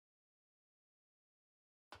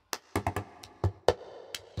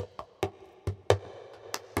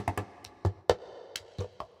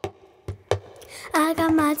I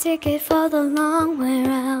got my ticket for the long way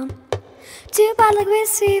round. 2 bottles of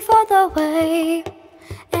whiskey for the way.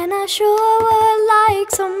 And I sure would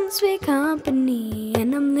like some sweet company.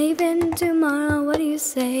 And I'm leaving tomorrow, what do you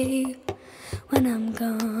say? When I'm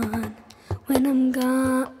gone, when I'm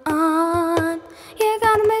gone, you're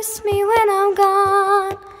gonna miss me when I'm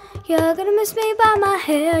gone. You're gonna miss me by my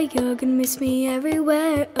hair, you're gonna miss me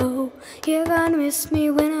everywhere. Oh, you're gonna miss me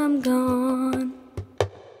when I'm gone.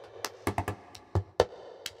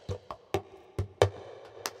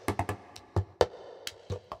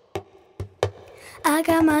 I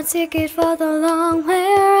got my ticket for the long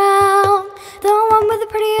way around, the one with the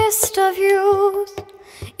prettiest of views.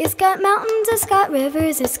 It's got mountains, it's got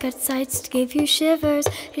rivers, it's got sights to give you shivers.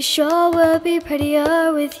 It sure will be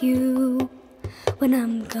prettier with you. When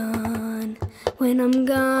I'm gone, when I'm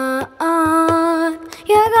gone,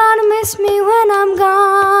 you're gonna miss me when I'm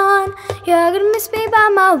gone. You're gonna miss me by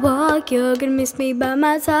my walk, you're gonna miss me by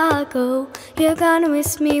my taco. You're gonna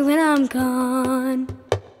miss me when I'm gone.